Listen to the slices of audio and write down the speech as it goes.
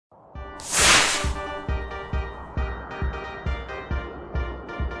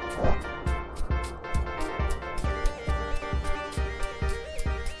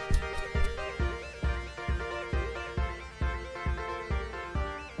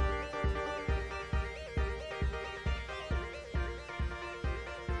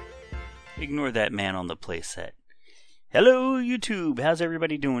Ignore that man on the playset. Hello YouTube, how's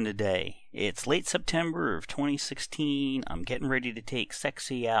everybody doing today? It's late September of 2016. I'm getting ready to take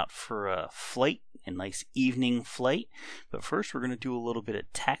Sexy out for a flight, a nice evening flight. But first we're going to do a little bit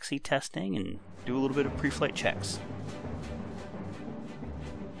of taxi testing and do a little bit of pre-flight checks.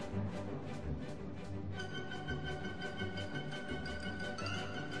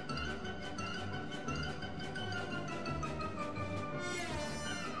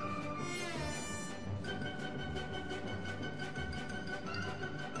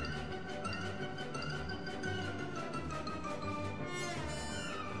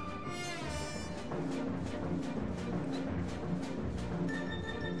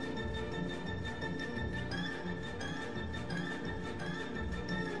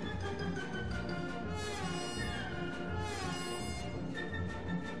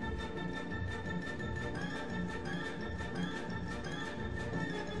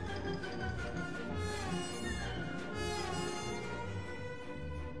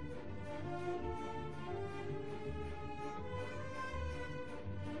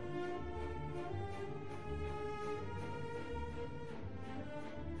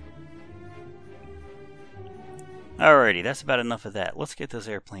 Alrighty, that's about enough of that. Let's get this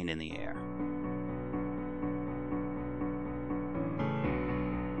airplane in the air.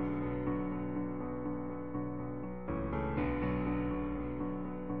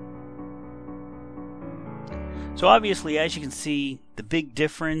 So obviously, as you can see, the big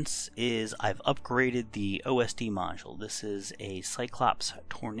difference is I've upgraded the OSD module. This is a Cyclops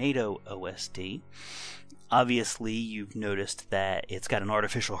Tornado OSD. Obviously, you've noticed that it's got an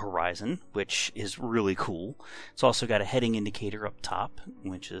artificial horizon, which is really cool. It's also got a heading indicator up top,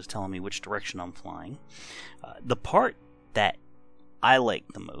 which is telling me which direction I'm flying. The part that I like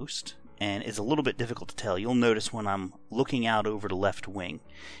the most, and is a little bit difficult to tell, you'll notice when I'm looking out over the left wing,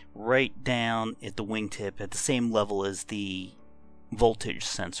 right down at the wingtip, at the same level as the voltage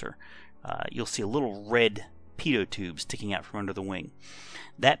sensor, you'll see a little red pitot tube sticking out from under the wing.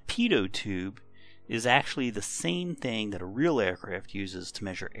 That pitot tube is actually the same thing that a real aircraft uses to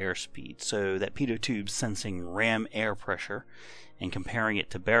measure airspeed. So that pitot tube sensing ram air pressure and comparing it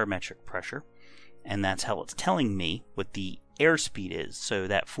to barometric pressure, and that's how it's telling me what the airspeed is. So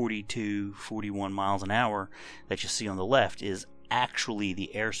that 42, 41 miles an hour that you see on the left is actually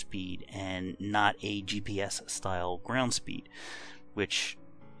the airspeed and not a GPS style ground speed, which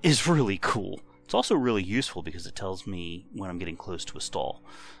is really cool. It's also really useful because it tells me when I'm getting close to a stall,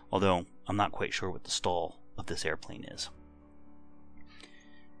 although I'm not quite sure what the stall of this airplane is.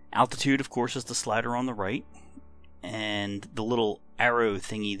 Altitude, of course, is the slider on the right, and the little arrow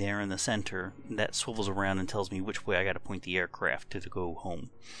thingy there in the center, that swivels around and tells me which way I got to point the aircraft to go home.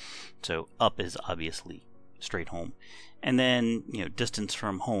 So up is obviously straight home. And then, distance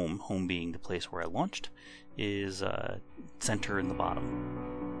from home, home being the place where I launched, is center in the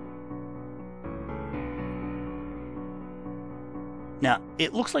bottom. Now,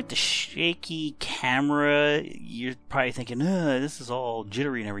 it looks like the shaky camera, you're probably thinking, this is all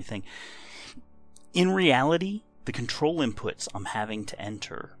jittery and everything. In reality, the control inputs I'm having to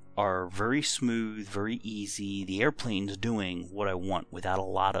enter are very smooth, very easy. The airplane's doing what I want without a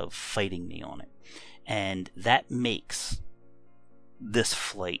lot of fighting me on it. And that makes this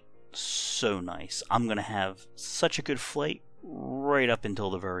flight so nice. I'm going to have such a good flight right up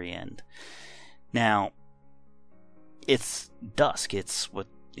until the very end. Now, it's dusk. It's what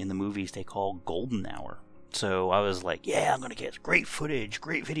in the movies they call golden hour. So I was like, yeah, I'm going to get great footage,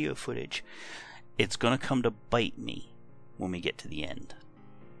 great video footage. It's going to come to bite me when we get to the end.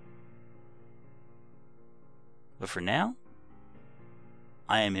 But for now,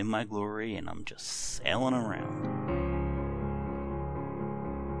 I am in my glory and I'm just sailing around.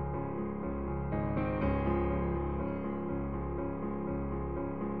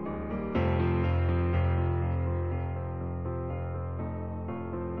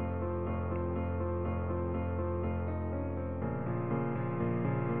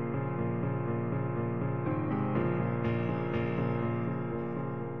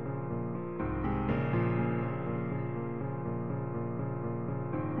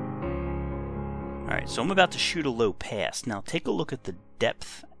 Alright, so I'm about to shoot a low pass. Now take a look at the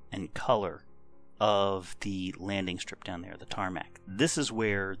depth and color of the landing strip down there, the tarmac. This is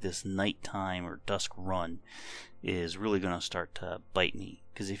where this nighttime or dusk run is really going to start to bite me.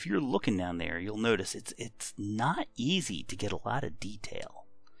 Because if you're looking down there, you'll notice it's not easy to get a lot of detail.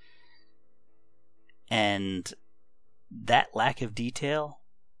 And that lack of detail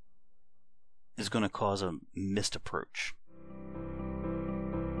is going to cause a missed approach.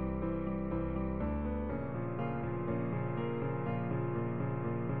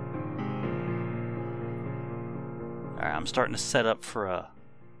 I'm starting to set up for a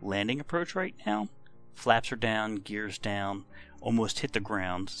landing approach right now. Flaps are down, gears down, almost hit the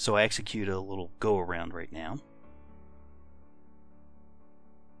ground, so I execute a little go around right now.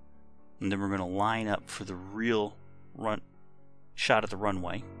 And then we're going to line up for the real run shot at the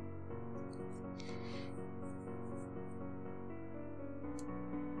runway.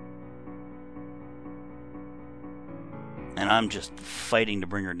 And I'm just fighting to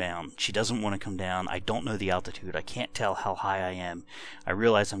bring her down. She doesn't want to come down. I don't know the altitude. I can't tell how high I am. I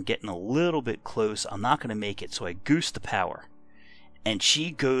realize I'm getting a little bit close. I'm not going to make it, so I goose the power. And she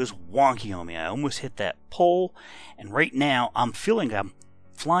goes wonky on me. I almost hit that pole. And right now, I'm feeling I'm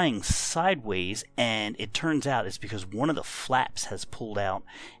flying sideways, and it turns out it's because one of the flaps has pulled out,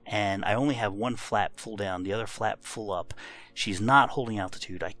 and I only have one flap full down, the other flap full up. She's not holding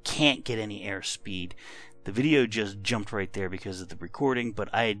altitude. I can't get any airspeed. The video just jumped right there because of the recording,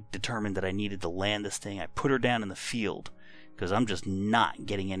 but I determined that I needed to land this thing. I put her down in the field because I'm just not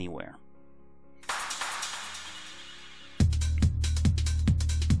getting anywhere.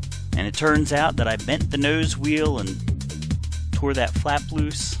 And it turns out that I bent the nose wheel and tore that flap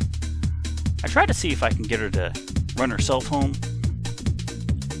loose. I tried to see if I can get her to run herself home.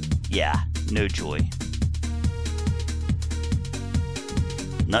 Yeah, no joy.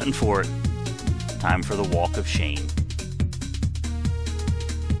 Nothing for it. Time for the walk of shame.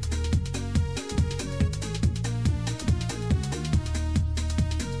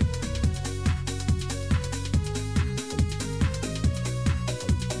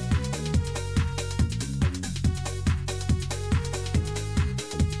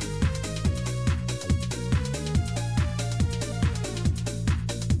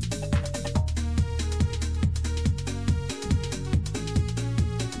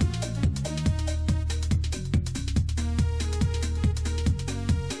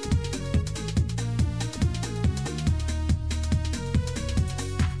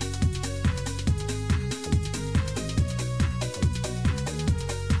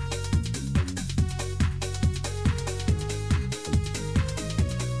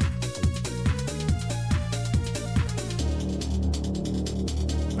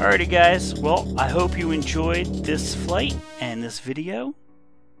 Alrighty guys, well, I hope you enjoyed this flight and this video.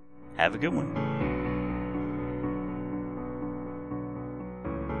 Have a good one.